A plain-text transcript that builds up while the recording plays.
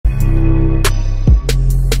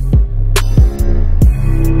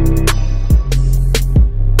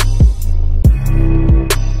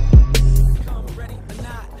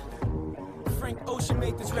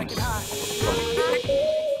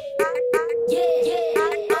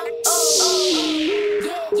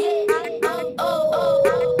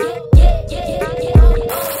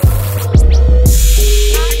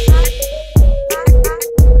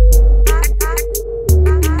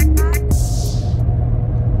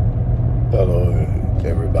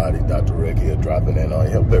Dropping in on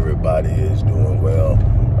you. Hope everybody is doing well.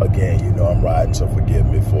 Again, you know I'm riding, so forgive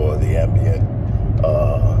me for the ambient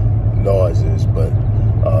noises, but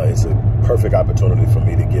it's a perfect opportunity for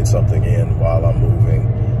me to get something in while I'm moving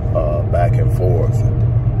back and forth.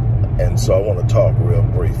 And so I want to talk real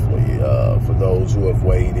briefly for those who have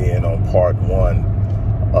weighed in on part one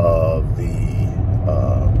of the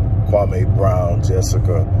Kwame Brown,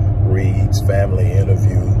 Jessica Reed's family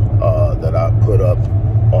interview that I put up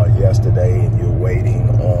on yesterday, and you're waiting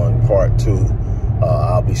on part two.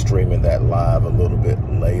 I'll be streaming that live a little bit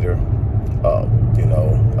later.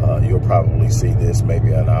 You'll probably see this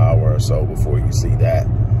maybe an hour or so before you see that.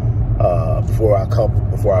 Before I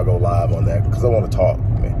go live on that, because I want to talk,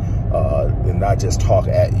 and not just talk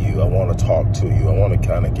at you. I want to talk to you. I want to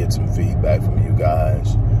kind of get some feedback from you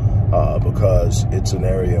guys, because it's an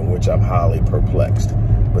area in which I'm highly perplexed.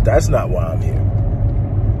 But that's not why I'm here.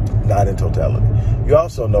 Not in totality. You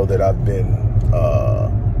also know that I've been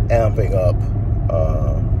amping up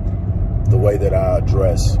the way that I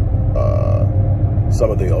address some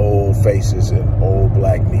of the old faces in old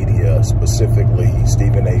black media, specifically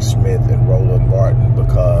Stephen A. Smith and Roland Martin,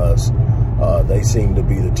 because they seem to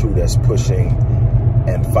be the two that's pushing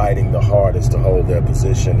and fighting the hardest to hold their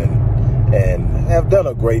position, and have done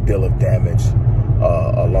a great deal of damage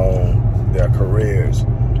along their careers,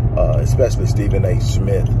 especially Stephen A.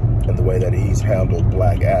 Smith and the way that he's handled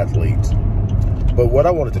black athletes. But what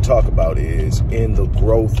I wanted to talk about is in the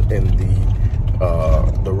growth and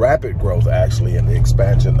the rapid growth, actually, in the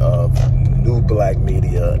expansion of new black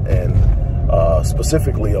media, and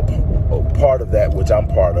specifically a part of that which I'm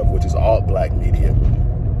part of, which is all black media,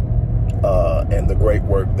 and the great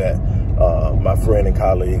work that my friend and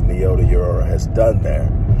colleague Nyota Yura has done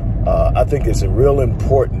there. I think it's real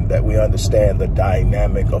important that we understand the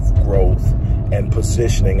dynamic of growth and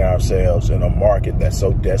positioning ourselves in a market that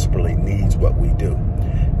so desperately needs what we do.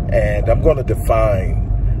 And I'm going to define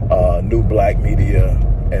new black media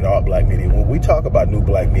and all black media. When we talk about new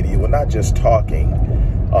black media, we're not just talking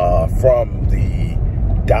from the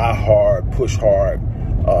die-hard, push-hard,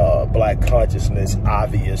 black consciousness,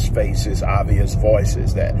 obvious faces, obvious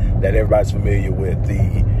voices that everybody's familiar with,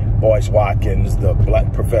 the Boyce Watkins, the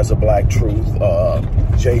Professor Black Truth,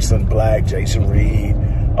 Jason Black, Jason Reed,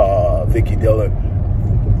 Vicky Dillon.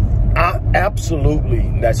 Absolutely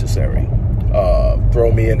necessary.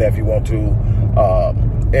 Throw me in there if you want to.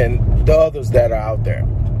 And the others that are out there.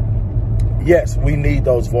 Yes, we need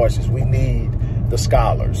those voices. We need the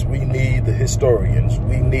scholars. We need the historians.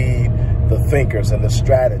 We need the thinkers and the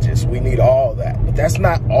strategists. We need all that. But that's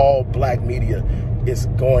not all black media is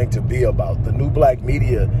going to be about. The new black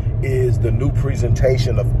media is the new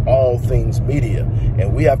presentation of all things media.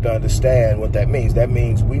 And we have to understand what that means. That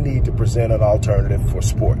means we need to present an alternative for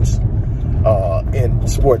sports. In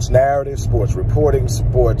sports narrative, sports reporting,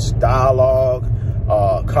 sports dialogue,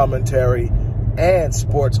 commentary, and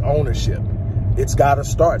sports ownership. It's got to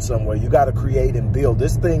start somewhere. You got to create and build.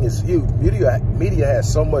 This thing is huge. Media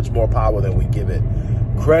has so much more power than we give it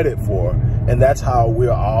credit for, and that's how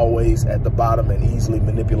we're always at the bottom and easily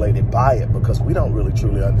manipulated by it, because we don't really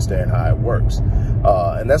truly understand how it works.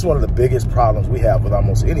 And that's one of the biggest problems we have with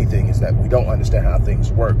almost anything, is that we don't understand how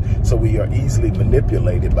things work. So we are easily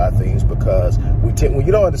manipulated by things, because when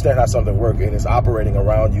you don't understand how something works and it's operating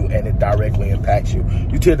around you and it directly impacts you,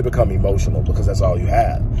 you tend to become emotional, because that's all you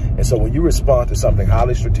have. And so when you respond to something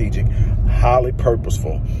highly strategic, highly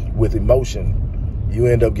purposeful with emotion, you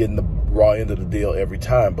end up getting the raw end of the deal every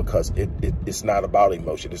time, because it's not about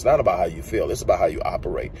emotion. It's not about how you feel. It's about how you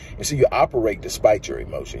operate. And so you operate despite your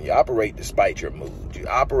emotion. You operate despite your mood. You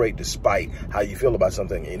operate despite how you feel about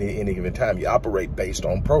something at any given time. You operate based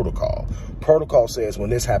on protocol. Protocol says when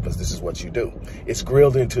this happens, this is what you do. It's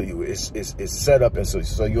grilled into you. It's set up, and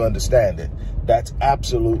so you understand it. That's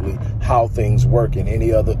absolutely how things work in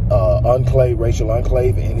any other enclave, racial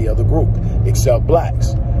enclave, any other group, except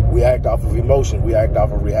blacks. We act off of emotion. We act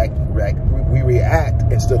off of we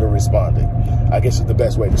react instead of responding, I guess is the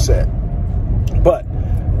best way to say it. But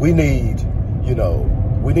we need,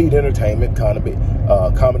 we need entertainment, comedy.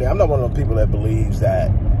 I'm not one of those people that believes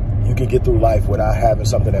that you can get through life without having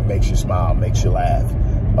something that makes you smile, makes you laugh,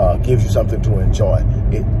 gives you something to enjoy.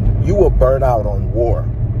 You will burn out on war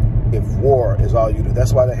if war is all you do.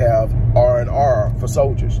 That's why they have R&R for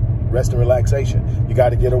soldiers. Rest and relaxation. You got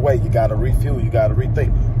to get away. You got to refuel. You got to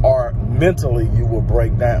rethink. Or mentally, you will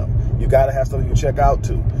break down. You got to have something you check out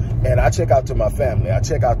to. And I check out to my family. I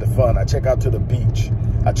check out the fun. I check out to the beach.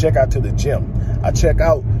 I check out to the gym. I check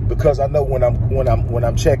out because I know when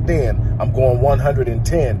I'm checked in, I'm going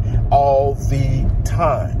 110 all the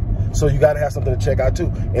time. So you got to have something to check out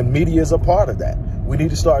too. And media is a part of that. We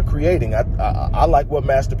need to start creating. I like what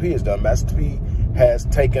Master P has done. Master P has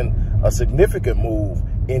taken a significant move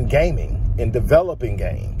in gaming, in developing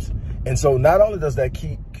games. And so not only does that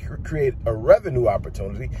create a revenue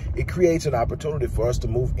opportunity, it creates an opportunity for us to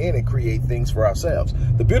move in and create things for ourselves.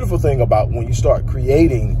 The beautiful thing about when you start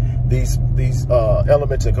creating these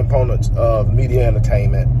elements and components of media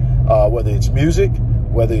entertainment, whether it's music,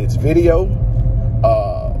 whether it's video,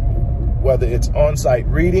 whether it's on-site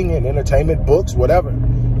reading and entertainment, books, whatever,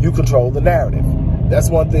 you control the narrative. That's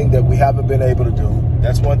one thing that we haven't been able to do.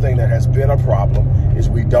 That's one thing that has been a problem, is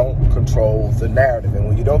we don't control the narrative. And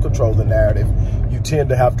when you don't control the narrative, you tend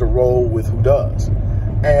to have to roll with who does.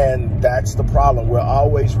 And that's the problem. We're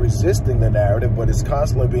always resisting the narrative, but it's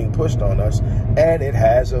constantly being pushed on us, and it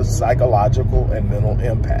has a psychological and mental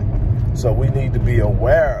impact. So we need to be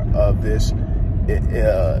aware of this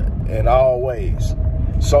in all ways.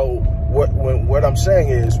 So what I'm saying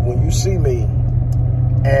is, when you see me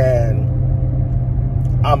and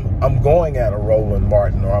I'm going at a Roland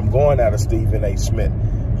Martin, or I'm going at a Stephen A. Smith,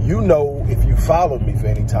 you know, if you followed me for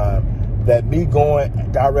any time, that me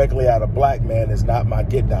going directly at a black man is not my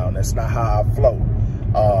get down. That's not how I flow.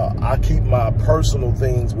 I keep my personal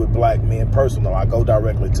things with black men personal. I go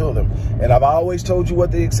directly to them. And I've always told you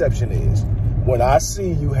what the exception is. When I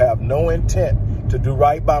see you have no intent to do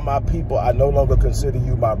right by my people, I no longer consider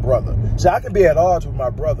you my brother. See, I can be at odds with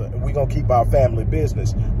my brother, and we're going to keep our family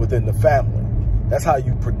business within the family. That's how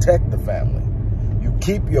you protect the family. You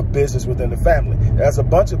keep your business within the family. There's a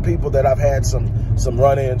bunch of people that I've had some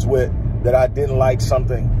run-ins with that I didn't like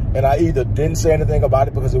something, and I either didn't say anything about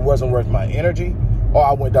it because it wasn't worth my energy, or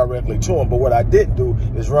I went directly to them. But what I didn't do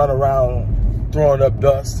is run around throwing up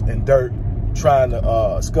dust and dirt, trying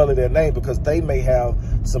to scully their name, because they may have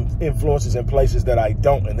some influences in places that I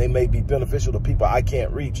don't, and they may be beneficial to people I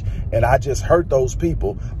can't reach, and I just hurt those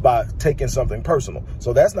people by taking something personal.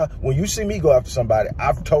 So that's not, when you see me go after somebody,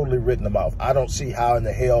 I've totally written them off. I don't see how in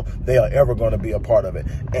the hell they are ever going to be a part of it.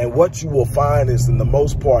 And what you will find is, in the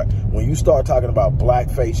most part, when you start talking about black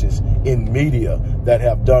faces in media that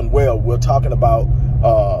have done well, we're talking about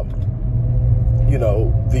you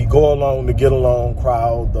know, the go along to get along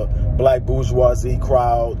crowd, the black bourgeoisie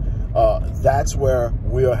crowd. That's where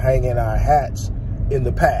we're hanging our hats in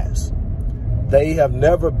the past. They have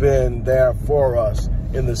never been there for us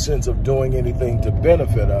in the sense of doing anything to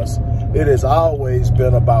benefit us. It has always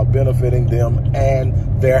been about benefiting them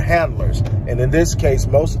and their handlers. And in this case,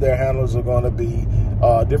 most of their handlers are going to be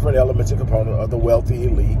different elements and components of the wealthy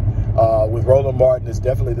elite. With Roland Martin, it's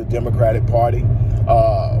definitely the Democratic Party.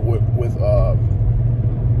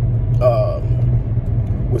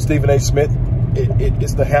 With Stephen A. Smith,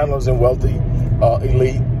 it's the handlers and wealthy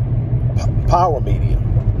elite power media.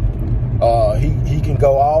 He can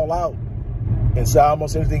go all out and say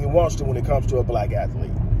almost anything he wants to when it comes to a black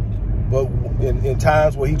athlete. But in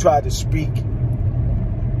times where he tried to speak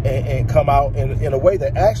and come out in a way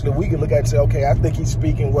that actually we can look at and say, okay, I think he's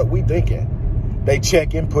speaking what we thinking. They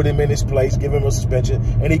check him, put him in his place, give him a suspension,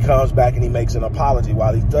 and he comes back and he makes an apology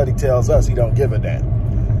while he tells us he don't give a damn.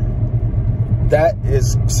 That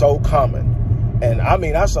is so common. And I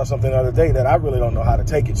mean, I saw something the other day that I really don't know how to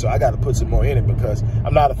take it, so I got to put some more in it, because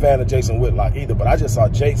I'm not a fan of Jason Whitlock either, but I just saw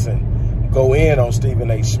Jason go in on Stephen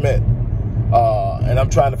A. Smith. And I'm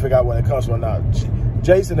trying to figure out where it comes from now.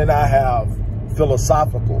 Jason and I have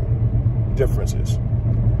philosophical differences.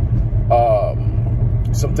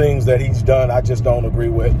 Some things that he's done I just don't agree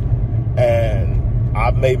with, and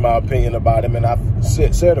I've made my opinion about him, and I've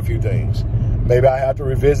said a few things. Maybe I have to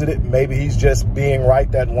revisit it. Maybe he's just being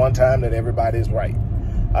right that one time that everybody's right.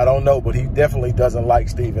 I don't know, but he definitely doesn't like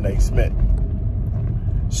Stephen A. Smith.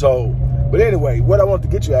 So, but anyway, what I want to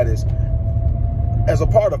get you at is, as a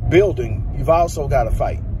part of building, you've also got to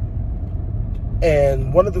fight.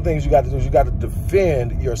 And one of the things you got to do is you got to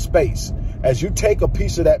defend your space. As you take a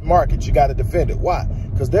piece of that market, you got to defend it. Why?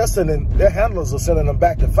 Because their handlers are sending them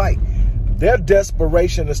back to fight. Their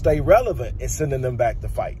desperation to stay relevant is sending them back to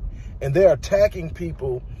fight. And they're attacking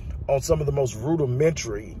people on some of the most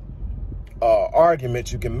rudimentary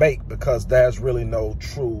arguments you can make, because there's really no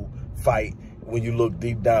true fight when you look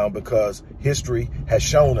deep down, because history has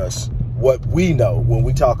shown us what we know. When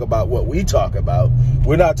we talk about what we talk about,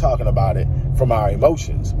 we're not talking about it from our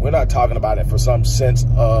emotions. We're not talking about it for some sense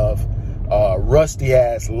of rusty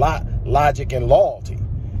ass logic and loyalty.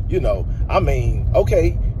 You know, I mean,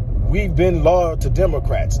 okay, we've been loyal to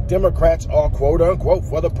Democrats. Democrats are quote unquote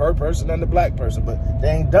for the per person and the black person, but they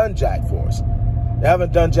ain't done jack for us. They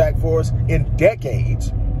haven't done jack for us in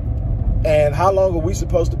decades. And how long are we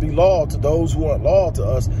supposed to be loyal to those who aren't loyal to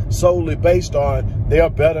us solely based on they're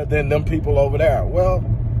better than them people over there? Well,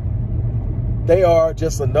 they are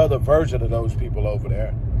just another version of those people over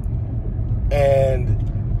there.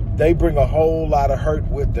 And they bring a whole lot of hurt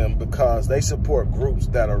with them because they support groups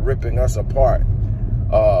that are ripping us apart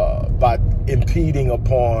by impeding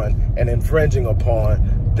upon and infringing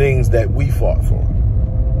upon things that we fought for.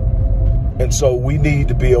 And so we need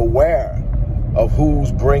to be aware of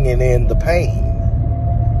who's bringing in the pain.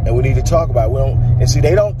 And we need to talk about it. And see,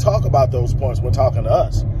 they don't talk about those points when talking to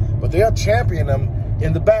us, but they're championing them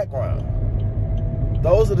in the background.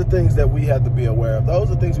 Those are the things that we have to be aware of. Those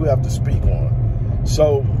are things we have to speak on.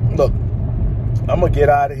 So, look, I'm going to get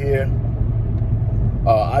out of here.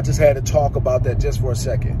 I just had to talk about that just for a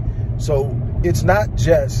second. So, it's not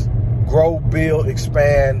just grow, build,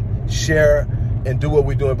 expand, share, and do what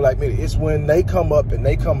we do in black media. It's when they come up and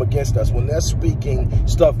they come against us, when they're speaking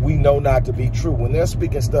stuff we know not to be true, when they're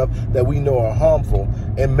speaking stuff that we know are harmful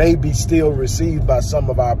and may be still received by some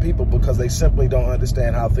of our people because they simply don't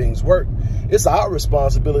understand how things work. It's our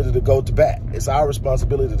responsibility to go to bat. It's our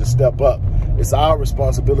responsibility to step up. It's our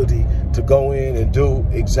responsibility to go in and do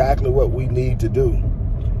exactly what we need to do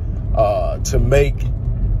to make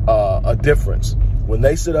a difference. When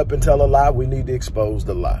they sit up and tell a lie, we need to expose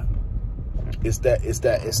the lie. It's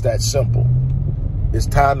that simple. It's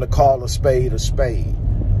time to call a spade a spade.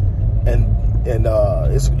 And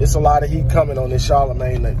it's a lot of heat coming on this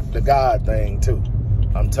Charlemagne the God thing too.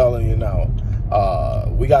 I'm telling you now.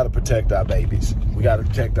 We got to protect our babies. We got to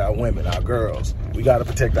protect our women, our girls. We got to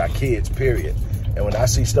protect our kids, period. And when I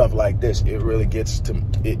see stuff like this, it really gets to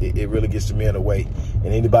it really gets to me in a way. And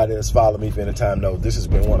anybody that's followed me for any time knows this has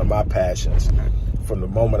been one of my passions from the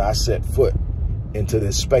moment I set foot into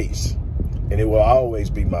this space. And it will always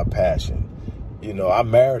be my passion. You know, I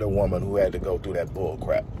married a woman who had to go through that bull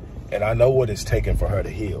crap. And I know what it's taken for her to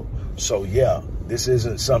heal. So, yeah, this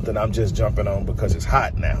isn't something I'm just jumping on because it's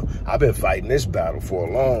hot now. I've been fighting this battle for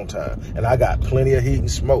a long time. And I got plenty of heat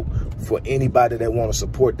and smoke for anybody that want to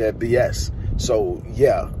support that BS. So,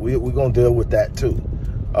 yeah, we're going to deal with that, too.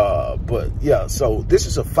 But, yeah, so this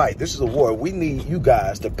is a fight. This is a war. We need you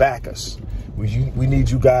guys to back us. We need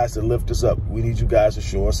you guys to lift us up. We need you guys to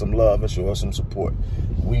show us some love and show us some support.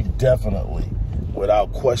 We definitely,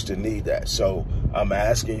 without question, need that. So I'm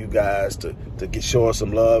asking you guys to show us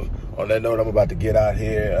some love. On that note, I'm about to get out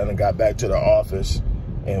here and I got back to the office,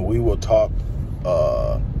 and we will talk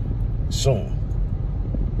soon.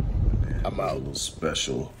 I'm out. A little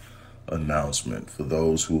special announcement for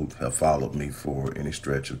those who have followed me for any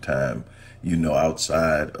stretch of time. You know,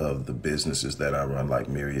 outside of the businesses that I run, like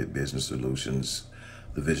Myriad Business Solutions,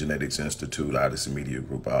 the Visionetics Institute, Odyssey Media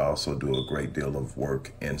Group, I also do a great deal of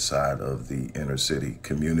work inside of the inner city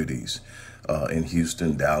communities in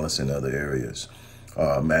Houston, Dallas, and other areas.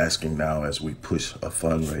 I'm asking now, as we push a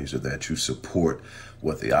fundraiser, that you support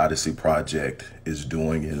what the Odyssey Project is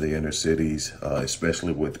doing in the inner cities,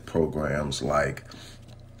 especially with programs like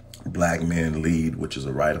Black Men Lead, which is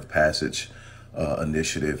a rite of passage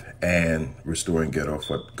initiative, and Restoring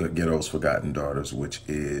Ghettos Forgotten Daughters, which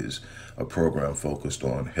is a program focused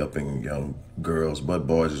on helping young girls, but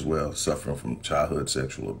boys as well, suffering from childhood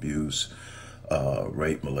sexual abuse,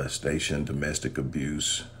 rape, molestation, domestic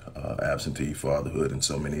abuse, absentee fatherhood, and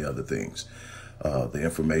so many other things. The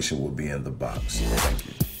information will be in the box. Thank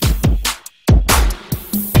you.